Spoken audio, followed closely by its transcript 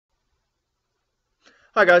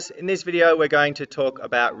Hi guys, in this video we're going to talk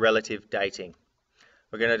about relative dating.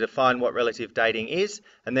 We're going to define what relative dating is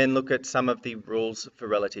and then look at some of the rules for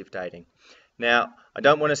relative dating. Now, I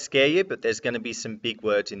don't want to scare you, but there's going to be some big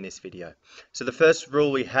words in this video. So the first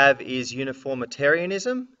rule we have is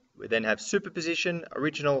uniformitarianism. We then have superposition,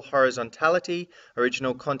 original horizontality,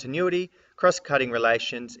 original continuity, cross-cutting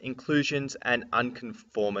relations, inclusions, and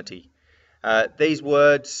unconformity. These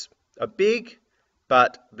words are big,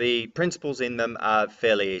 but the principles in them are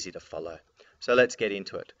fairly easy to follow. So let's get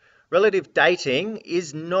into it. Relative dating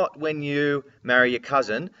is not when you marry your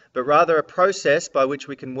cousin, but rather a process by which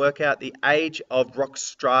we can work out the age of rock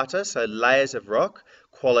strata, so layers of rock,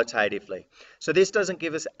 qualitatively. So this doesn't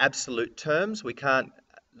give us absolute terms. We can't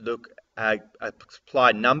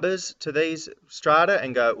apply numbers to these strata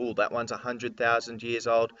and go, oh, that one's 100,000 years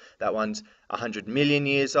old, that one's 100 million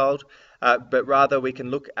years old. But rather we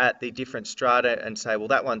can look at the different strata and say, well,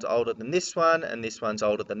 that one's older than this one, and this one's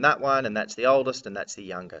older than that one, and that's the oldest, and that's the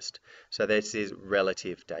youngest. So this is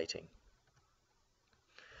relative dating.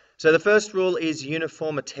 So the first rule is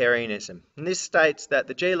uniformitarianism, and this states that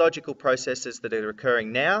the geological processes that are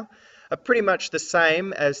occurring now are pretty much the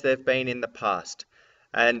same as they've been in the past.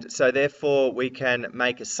 And so therefore we can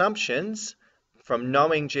make assumptions from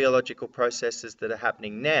knowing geological processes that are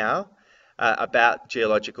happening now about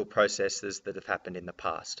geological processes that have happened in the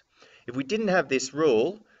past. If we didn't have this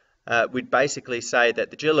rule, we'd basically say that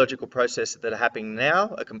the geological processes that are happening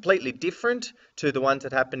now are completely different to the ones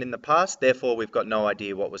that happened in the past, therefore we've got no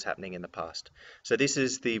idea what was happening in the past. So this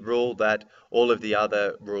is the rule that all of the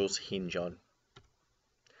other rules hinge on.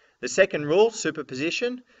 The second rule,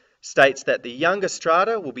 superposition, states that the younger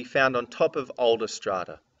strata will be found on top of older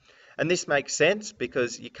strata. And this makes sense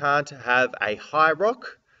because you can't have a high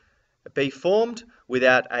rock be formed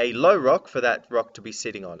without a low rock for that rock to be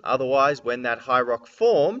sitting on. Otherwise, when that high rock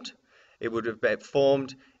formed, it would have been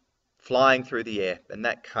formed flying through the air, and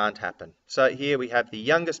that can't happen. So here we have the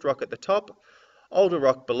youngest rock at the top, older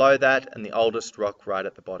rock below that, and the oldest rock right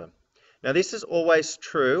at the bottom. Now this is always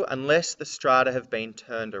true unless the strata have been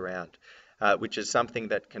turned around, which is something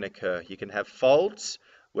that can occur. You can have folds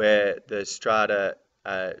where the strata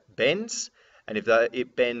bends, and if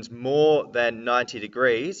it bends more than 90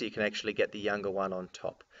 degrees, you can actually get the younger one on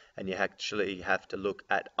top. And you actually have to look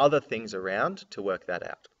at other things around to work that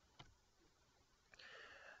out.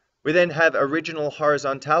 We then have original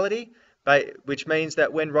horizontality, which means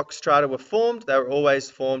that when rock strata were formed, they were always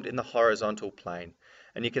formed in the horizontal plane.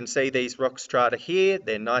 And you can see these rock strata here,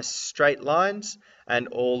 they're nice straight lines and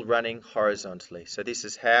all running horizontally. So this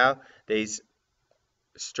is how these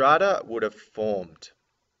strata would have formed.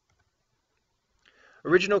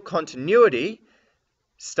 Original continuity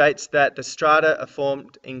states that the strata are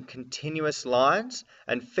formed in continuous lines,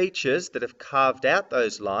 and features that have carved out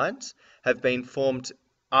those lines have been formed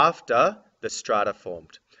after the strata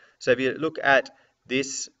formed. So if you look at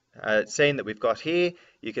this scene that we've got here,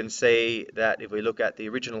 you can see that if we look at the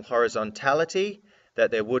original horizontality, that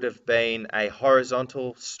there would have been a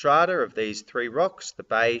horizontal strata of these three rocks, the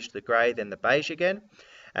beige, the grey, then the beige again,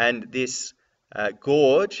 and this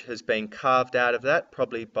gorge has been carved out of that,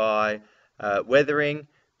 probably by weathering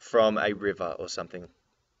from a river or something.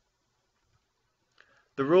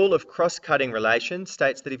 The rule of cross-cutting relations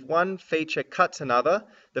states that if one feature cuts another,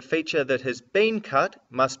 the feature that has been cut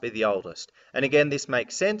must be the oldest. And again, this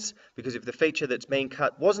makes sense because if the feature that's been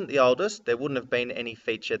cut wasn't the oldest, there wouldn't have been any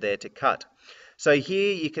feature there to cut. So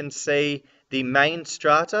here you can see the main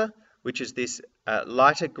strata, which is this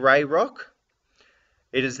lighter grey rock.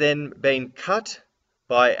 It has then been cut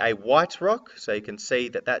by a white rock, so you can see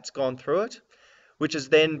that that's gone through it, which has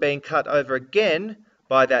then been cut over again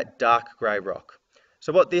by that dark grey rock.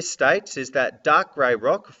 So what this states is that dark grey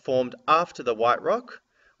rock formed after the white rock,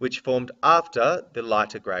 which formed after the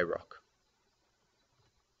lighter grey rock.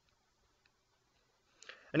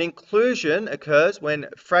 An inclusion occurs when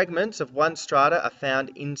fragments of one strata are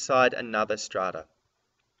found inside another strata.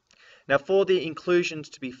 Now for the inclusions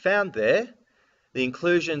to be found there, the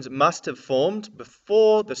inclusions must have formed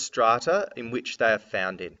before the strata in which they are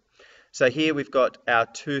found in. So here we've got our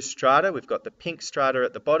two strata. We've got the pink strata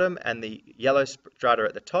at the bottom and the yellow strata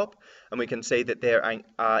at the top. And we can see that there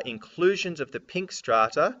are inclusions of the pink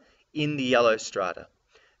strata in the yellow strata.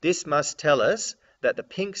 This must tell us that the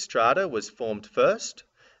pink strata was formed first,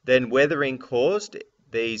 then weathering caused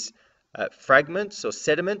these fragments or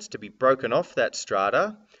sediments to be broken off that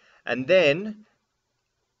strata, and then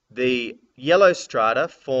the yellow strata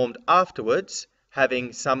formed afterwards,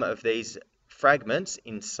 having some of these fragments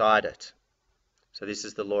inside it. So this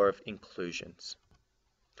is the law of inclusions.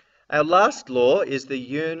 Our last law is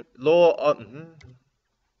the law of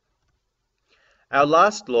Our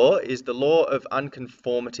last law is the law of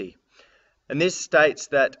unconformity. And this states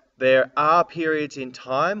that there are periods in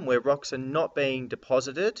time where rocks are not being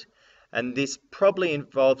deposited, and this probably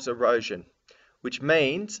involves erosion, which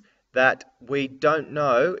means that we don't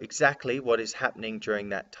know exactly what is happening during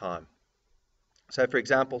that time. So for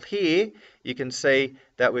example, here you can see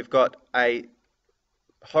that we've got a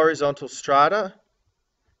horizontal strata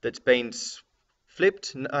that's been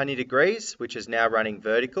flipped 90 degrees, which is now running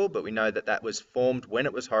vertical, but we know that that was formed when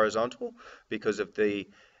it was horizontal because of the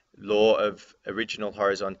law of original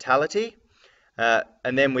horizontality.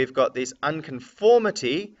 And then we've got this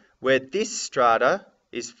unconformity where this strata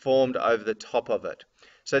is formed over the top of it.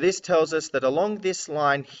 So this tells us that along this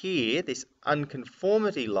line here, this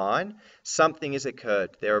unconformity line, something has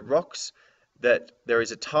occurred. There are rocks that there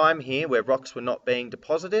is a time here where rocks were not being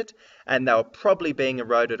deposited and they were probably being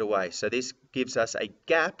eroded away. So this gives us a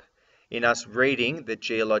gap in us reading the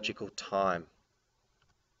geological time.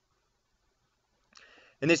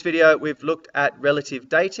 In this video, we've looked at relative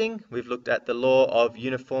dating, we've looked at the law of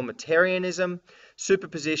uniformitarianism,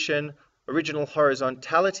 superposition, original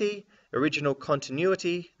horizontality, original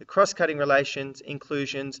continuity, the cross-cutting relations,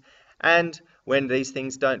 inclusions, and when these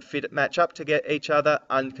things don't match up to each other,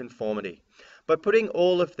 unconformity. By putting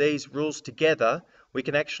all of these rules together, we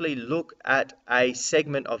can actually look at a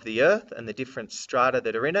segment of the Earth and the different strata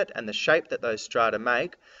that are in it and the shape that those strata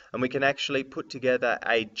make, and we can actually put together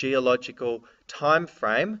a geological time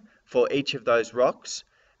frame for each of those rocks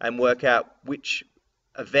and work out which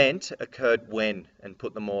event occurred when and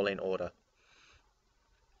put them all in order.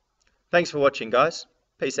 Thanks for watching, guys.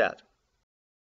 Peace out.